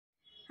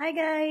Hi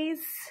guys,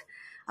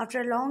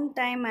 after a long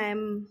time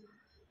I'm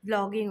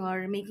vlogging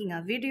or making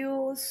a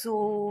video.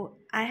 So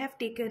I have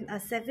taken a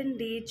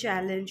 7-day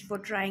challenge for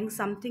trying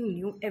something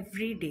new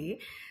every day.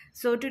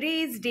 So today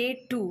is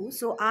day 2.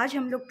 So आज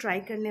हम लोग try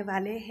करने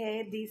वाले हैं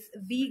this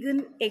vegan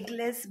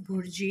eggless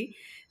burji.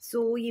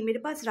 So ये मेरे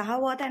पास रहा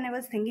हुआ था and I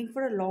was thinking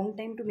for a long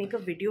time to make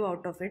a video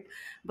out of it.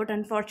 But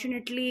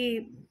unfortunately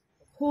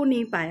हो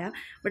नहीं पाया.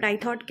 But I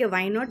thought कि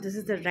why not, this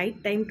is the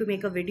right time to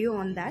make a video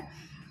on that.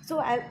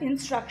 So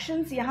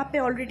instructions यहाँ पे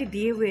already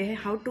दिए हुए हैं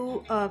how to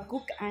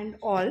cook and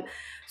all.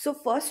 So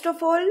first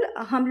of all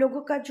हम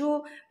लोगों का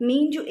जो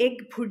मेन जो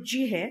एग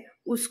भुर्जी है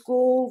उसको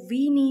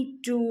we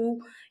need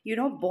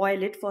to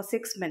boil it for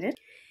 6 minutes.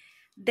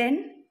 Then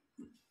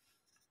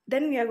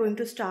we are going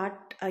to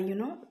start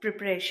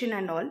preparation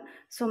and all.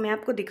 सो मैं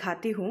आपको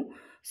दिखाती हूँ.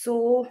 सो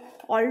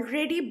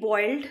ऑलरेडी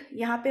बॉइल्ड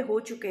यहाँ पे हो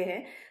चुके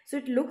हैं. So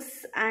it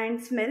looks and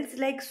smells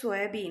like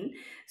soybean.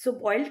 So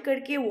boiled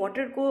करके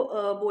वाटर को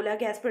बोला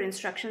गया एज पर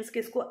इंस्ट्रक्शंस कि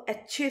इसको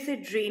अच्छे से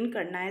ड्रेन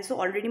करना है. सो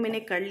ऑलरेडी मैंने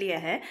कर लिया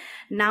है.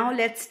 Now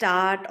let's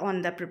start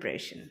on the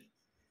preparation.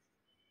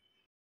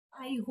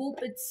 I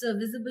hope it's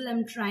visible.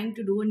 I'm trying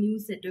to do a new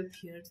setup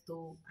here, so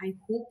I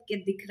hope कि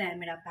दिख रहा है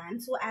मेरा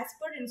pan. So as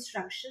per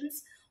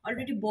instructions,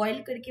 already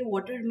boil करके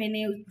water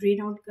मैंने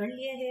drain out कर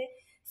लिया है.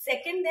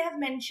 Second, they have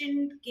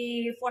mentioned कि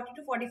 40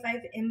 to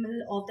 45 ml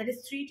of, that is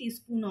 3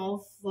 teaspoon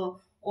of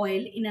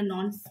oil in a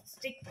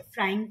non-stick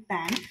frying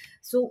pan.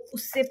 So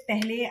उससे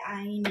पहले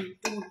I need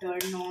to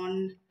turn on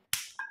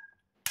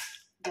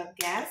the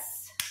gas.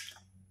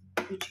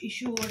 कुछ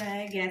issue हो रहा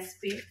है gas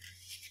पे.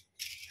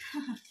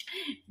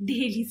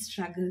 Daily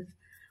struggle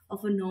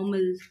of a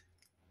normal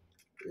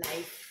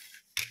life.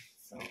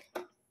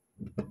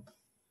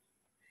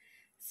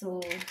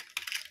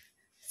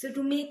 So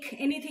to make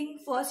anything,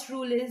 first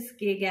rule is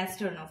कि gas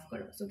turn off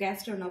करो. So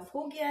gas turn off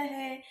हो गया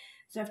है.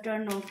 So I've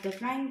turned off the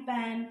frying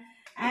pan.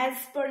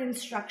 As per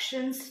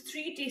instructions,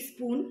 3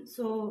 teaspoon.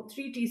 So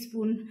 3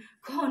 teaspoon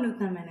कौन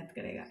उतना मेहनत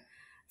करेगा.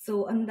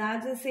 So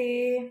अंदाजे से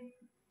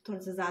थोड़ा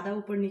सा ज़्यादा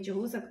ऊपर नीचे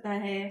हो सकता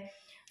है.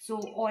 So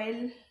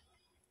oil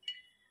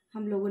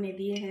हम लोगों ने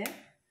दिए हैं.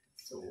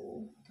 सो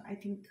आई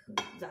थिंक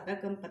ज़्यादा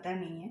कम पता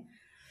नहीं है.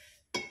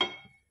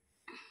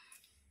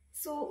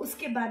 सो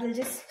उसके बाद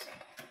जस्ट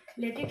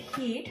लेट इट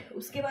हीट.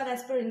 उसके बाद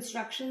as per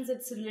instructions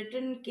it's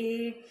written के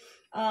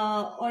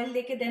ऑयल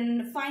देके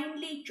then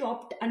finally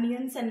chopped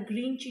onions and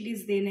green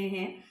chillies देने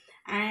हैं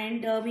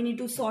and we need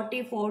to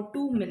saute for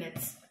 2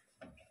 minutes.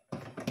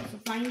 So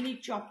finally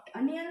chopped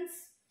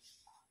onions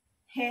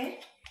है.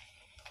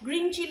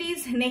 ग्रीन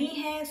चिलीज नहीं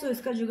है सो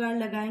इसका जुगाड़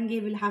लगाएंगे.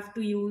 Will have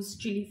to use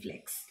chilli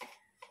flakes.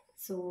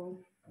 So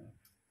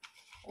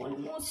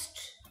almost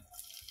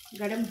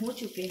गरम हो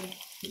चुके हैं.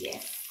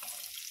 यस,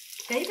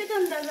 कहीं पे तो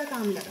अंदाजा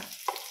काम लगा.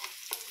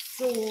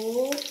 सो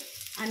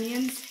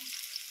अनियंस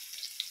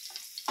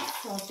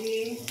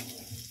सौटे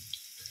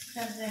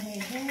कर रहे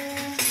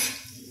हैं.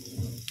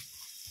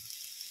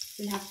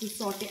 Will have to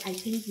saute. I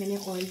think मैंने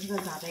ऑयल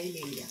थोड़ा ज़्यादा ही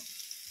ले लिया,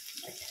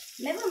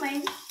 but never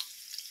mind,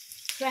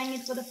 trying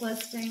it for the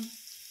first time.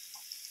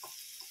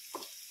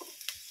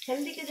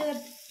 Healthy की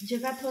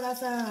जगह थोड़ा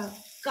सा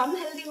कम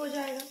हेल्दी हो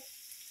जाएगा.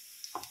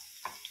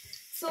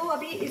 सो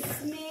अभी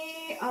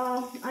इसमें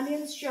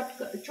अनियंस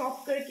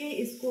चॉप करके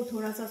इसको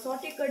थोड़ा सा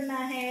सॉटे करना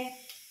है.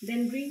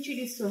 देन ग्रीन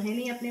चिलीज तो है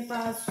नहीं अपने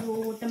पास.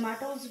 सो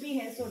टमाटोज भी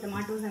है. सो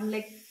tomatoes I am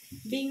like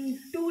being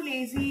too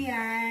lazy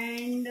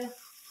and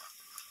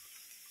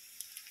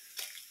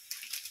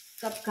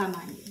कब काम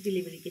आएंगे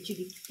डिलीवरी के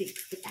चिली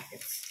फ्लेक्स के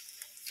पैकेट्स.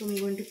 सो मैं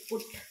गोइंग टू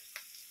पुट,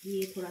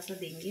 ये थोड़ा सा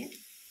देंगे.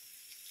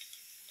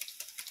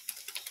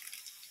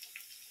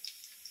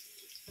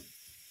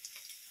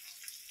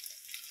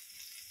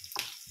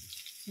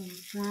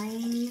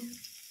 Frying,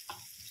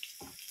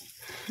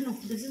 no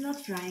this is not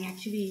frying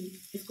actually,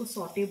 इसको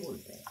सॉटे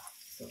बोलते हैं.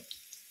 सो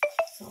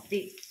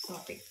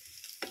सॉटे.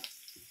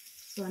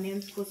 सो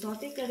अनियंस को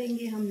सॉटे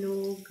करेंगे हम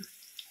लोग.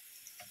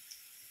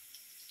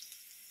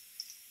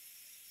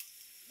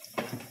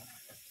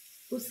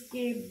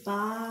 उसके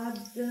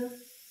बाद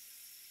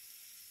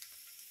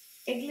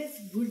एगलेस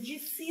भुर्जी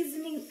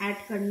सीजनिंग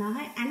ऐड करना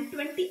है एंड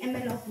 20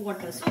 ml ऑफ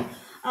वाटर. सो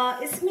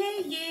इसमें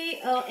ये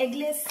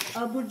एगलेस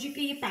भुर्जी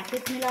के ये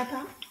पैकेट मिला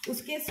था,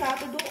 उसके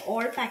साथ 2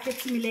 और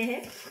पैकेट्स मिले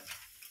हैं.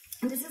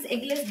 This is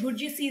eggless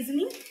bhurji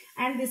seasoning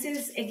and this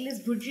is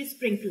eggless bhurji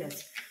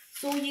sprinklers.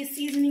 सो ये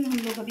सीजनिंग हम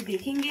लोग अभी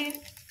देखेंगे.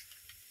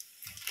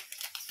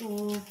 सो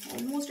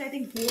ऑलमोस्ट आई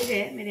थिंक हो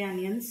गए मेरे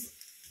अनियंस.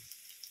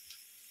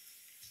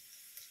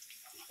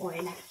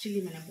 ऑयल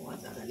एक्चुअली मैंने बहुत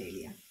ज़्यादा ले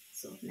लिया,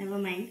 so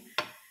never mind.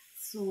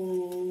 So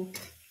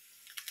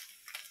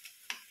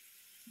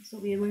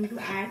we are going to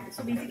add,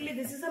 so basically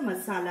this is a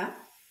masala,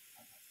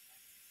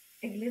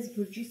 eggless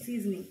bhurji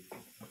seasoning.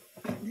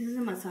 This is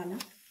a masala,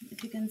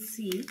 if you can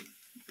see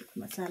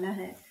masala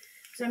है.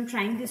 So I'm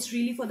trying this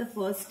really for the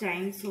first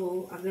time. So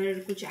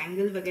अगर कुछ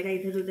angle वगैरह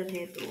इधर उधर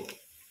है तो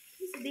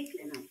इसे देख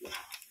लेना.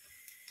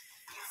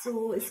 So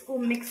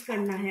इसको mix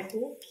करना है.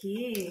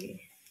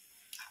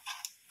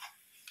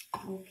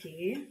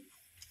 Okay.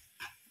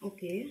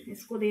 ओके,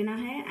 इसको देना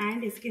है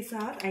एंड इसके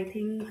साथ I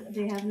think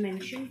they have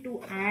mention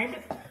to add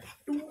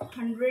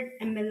 200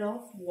 ml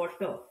of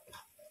water.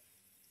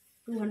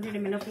 200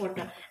 ml of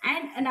water.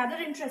 And another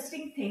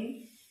interesting thing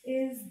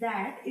is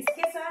that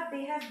इसके साथ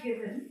they have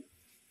given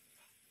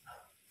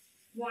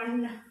one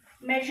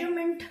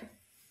measurement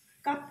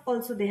cup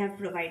also they have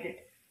provided.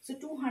 So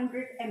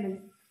 200 ml.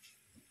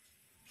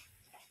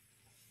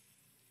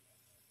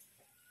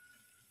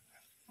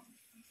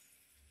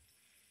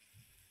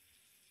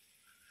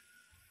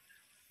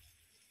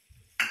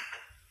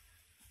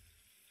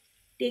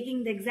 Taking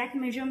the exact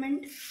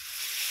measurement.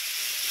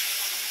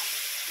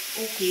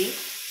 Okay.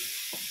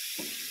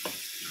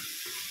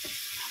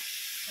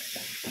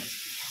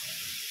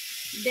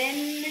 Then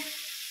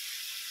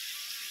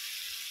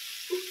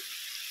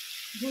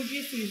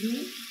burji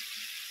seasoning.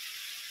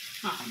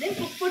 हाँ, then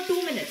cook for 2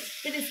 minutes.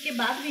 फिर इसके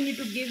बाद we need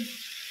to give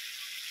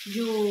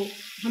जो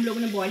हम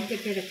लोगों ने बॉईल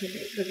करके रखे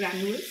थे the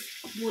granules,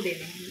 वो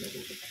देने हैं हम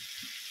लोगों को.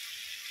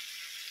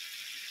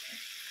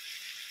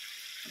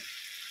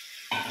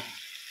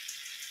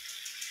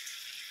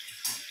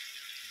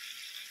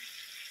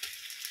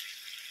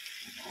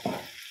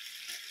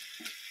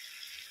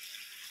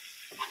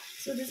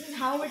 So this is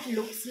how it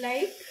looks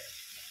like.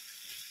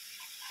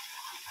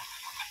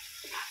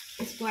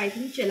 इसको आई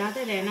थिंक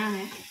चलाते रहना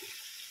है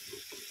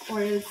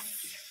और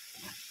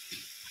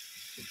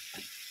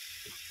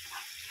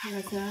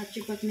थोड़ा सा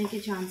चिपकने के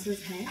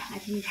चांसेस हैं. आई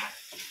थिंक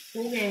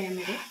हो गए हैं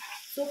मेरे.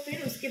 सो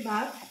फिर उसके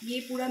बाद ये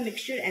पूरा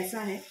मिक्सचर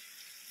ऐसा है.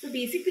 तो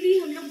बेसिकली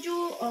हम लोग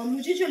जो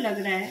मुझे जो लग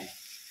रहा है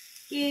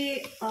कि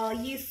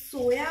ये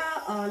सोया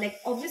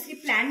लाइक ऑब्वियसली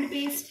प्लांट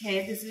बेस्ड है.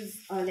 This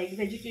is like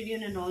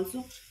vegetarian and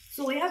also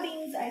soya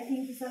beans. I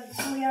think these are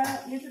soya,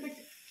 little bit,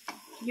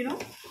 you know,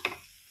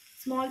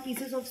 small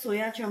pieces of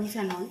soya chunks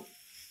and all.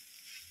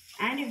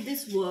 And if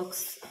this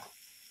works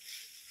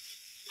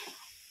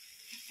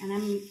and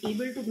I'm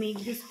able to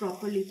make this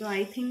properly, so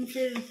I think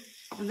फिर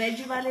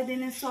veg वाले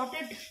दिन is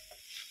sorted.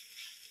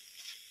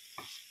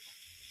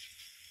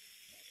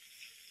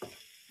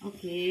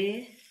 Okay.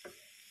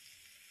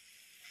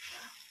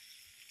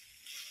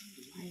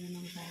 I don't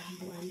know if I have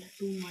boiled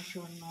too much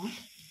or not.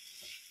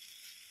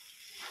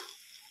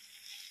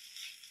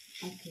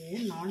 Okay,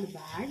 not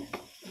bad,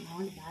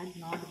 not bad,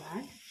 not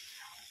bad.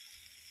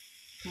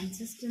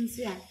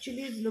 Consistency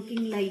actually is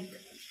looking like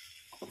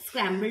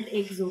scrambled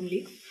eggs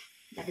only.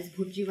 That is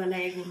burji wala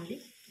egg only.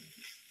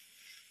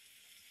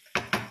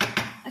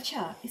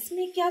 अच्छा,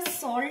 इसमें क्या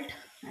salt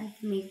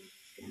I've made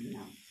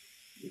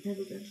इधर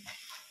उधर.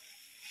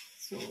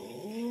 So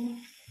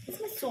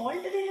इसमें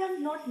salt they have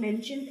not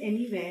mentioned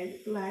anywhere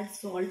to add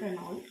salt and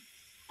all.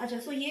 अच्छा,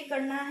 so ये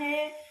करना है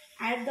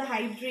add the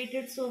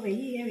hydrated, so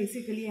वही है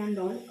basically and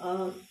all.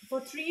 For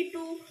 3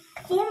 to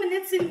 4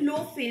 minutes in low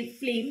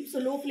flame. So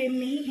low flame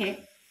में ही है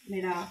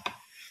मेरा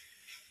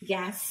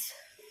gas.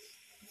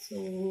 So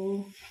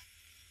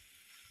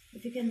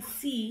if you can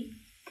see,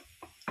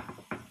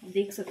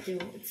 देख सकते हो,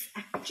 it's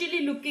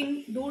actually looking,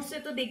 दूर से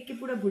तो देख के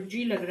पूरा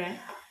भुर्जी लग रहा है.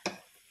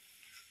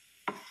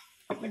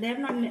 But they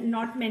have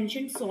not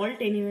mentioned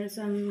salt anywhere,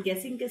 so I'm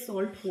guessing के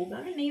salt होगा.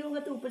 अगर नहीं होगा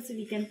तो ऊपर से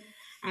we can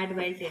add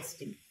while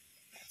tasting.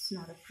 It's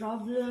not a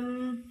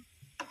problem.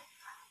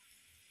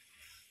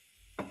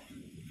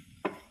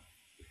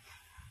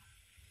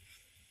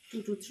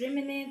 2 to 3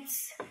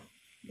 minutes.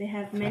 They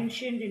have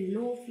mentioned in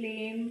low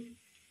flame.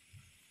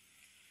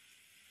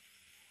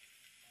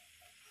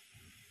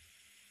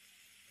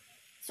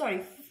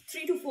 Sorry,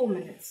 3 to 4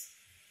 minutes.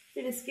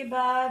 फिर इसके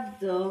बाद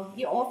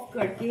ये ऑफ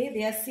करके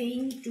they are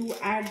saying to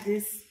add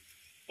this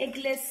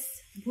eggless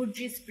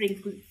burji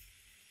sprinkler.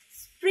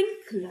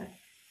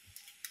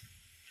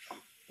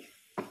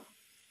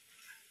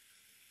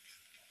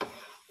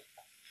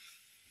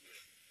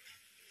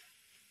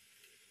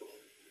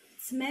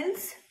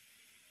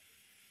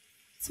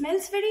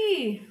 Smells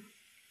very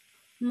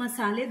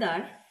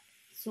मसालेदार.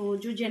 सो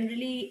जो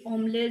generally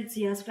omelettes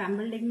या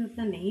scrambled egg में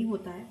उतना नहीं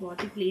होता है,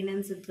 बहुत ही प्लेन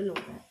एंड सिंपल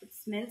होता है. इट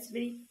स्मेल्स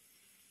वेरी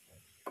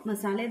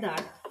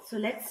मसालेदार. So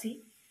let's see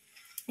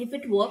if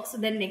it works,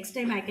 then next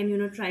time I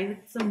can try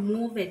with some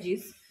more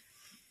veggies.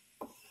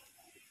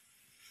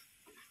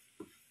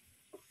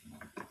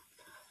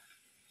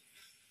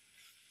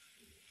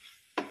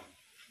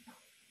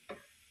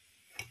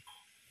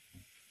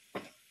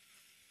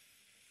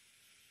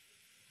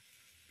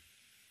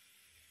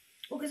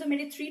 Okay, so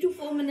maybe 3 to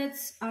 4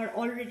 minutes are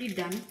already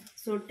done.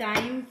 So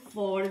time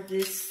for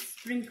this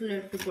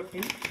sprinkler to put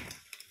in.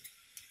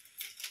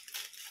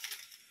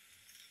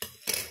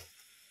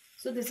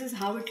 So this is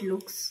how it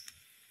looks.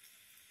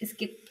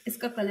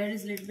 Iska color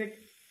is a little bit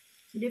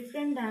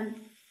different and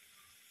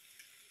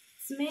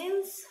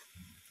smells.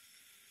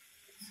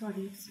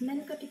 Sorry,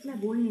 smell का ठीक मैं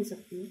बोल नहीं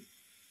सकती हूँ.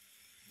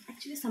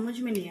 Actually समझ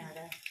में नहीं आ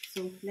रहा है.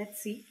 So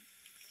let's see.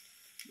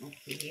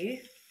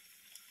 Okay.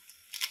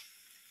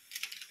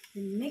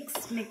 Mix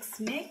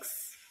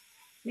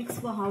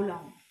for how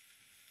long?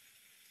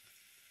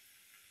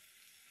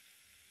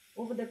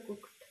 Over the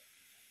cooked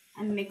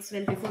and mix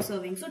well before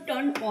serving. So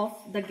turn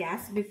off the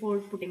gas before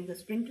putting the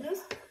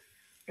sprinklers.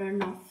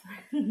 turn off.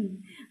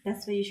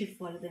 That's why you should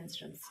follow the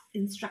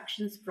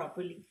instructions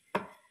properly.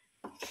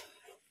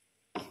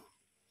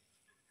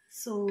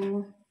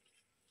 So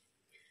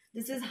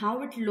this is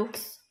how it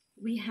looks.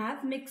 We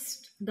have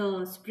mixed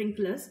the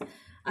sprinklers.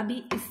 अभी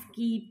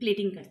इसकी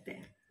plating करते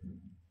हैं.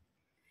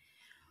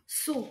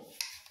 So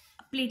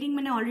plating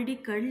मैंने already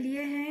कर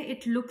लिए हैं.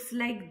 It looks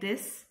like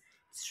this.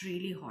 It's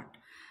really hot.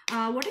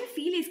 What I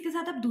feel, इसके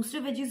साथ आप दूसरे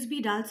वेजेस भी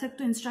डाल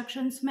सकते हो.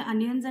 इंस्ट्रक्शंस में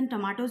अनियंस एंड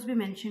टमाटोज भी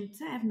मेंशन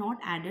है. I have not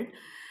added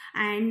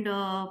and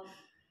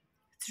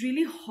it's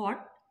really hot.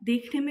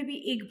 देखने में भी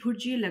एक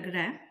भुर्जी लग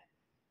रहा है.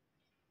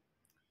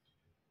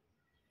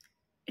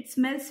 इट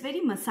स्मेल्स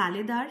वेरी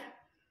मसालेदार.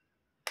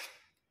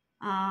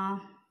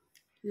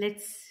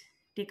 Let's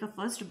take a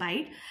first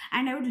bite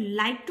and I would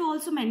like to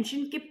also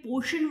mention कि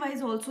पोर्शन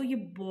वाइज ऑल्सो ये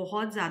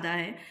बहुत ज़्यादा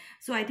है.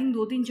 सो आई थिंक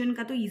 2-3 जन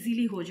का तो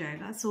ईजीली हो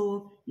जाएगा.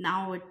 So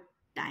now it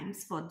time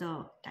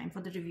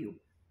for the review.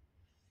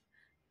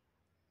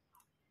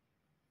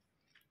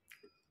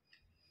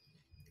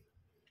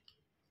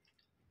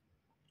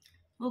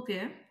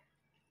 Okay.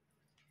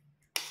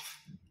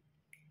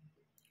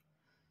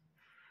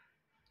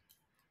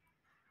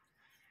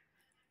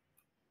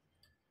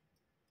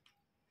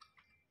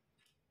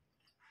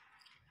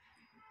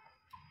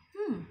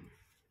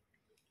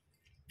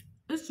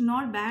 It's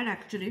not bad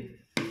actually.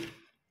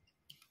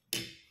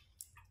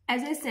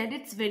 As I said,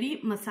 it's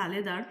very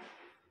masaledar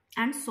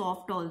and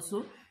soft also.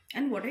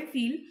 And what I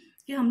feel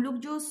कि हम लोग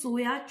जो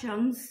सोया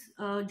चंक्स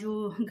जो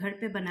घर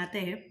पे बनाते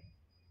हैं,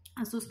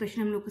 सो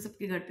स्पेशली हम लोग को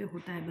सबके घर पे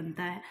होता है,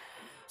 बनता है.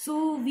 So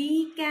we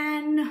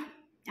can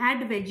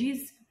add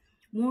veggies,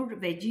 more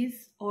veggies,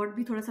 और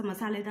भी थोड़ा सा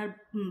मसालेदार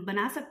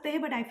बना सकते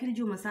हैं. बट आई फील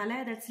जो मसाला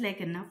है that's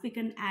like enough. We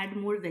can add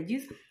more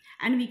veggies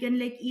and we can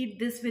like eat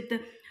this with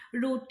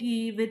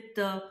roti, with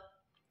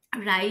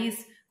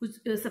rice,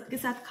 कुछ सबके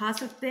साथ खा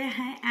सकते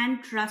हैं.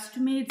 And trust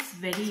me, it's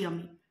very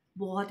yummy.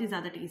 बहुत ही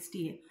ज़्यादा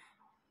टेस्टी है.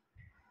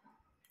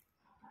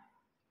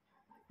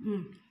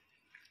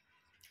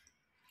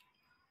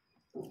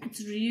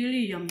 It's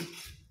really yummy.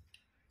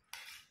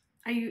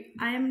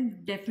 I am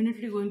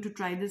definitely going to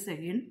try this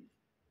again.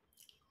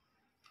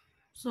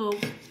 So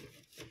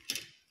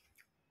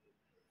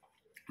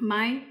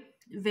my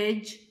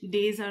veg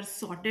days are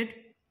sorted.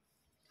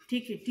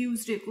 ठीक है,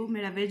 ट्यूसडे को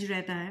मेरा वेज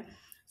रहता है.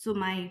 So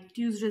my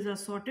Tuesdays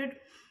are sorted.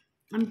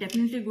 I'm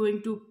definitely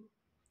going to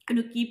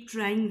keep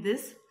trying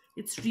this.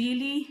 It's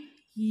really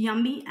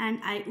yummy and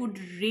I would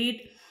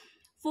rate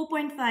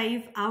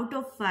 4.5 out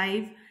of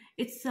 5.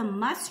 It's a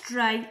must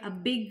try, a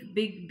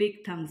big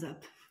thumbs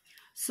up.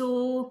 So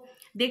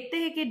देखते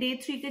हैं कि day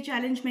 3 के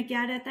challenge में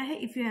क्या रहता है.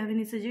 If you have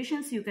any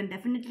suggestions, you can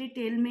definitely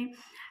tell me.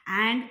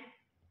 And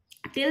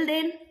till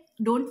then,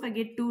 don't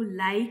forget to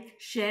like,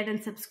 share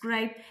and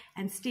subscribe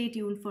and stay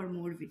tuned for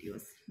more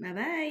videos. Bye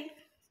bye.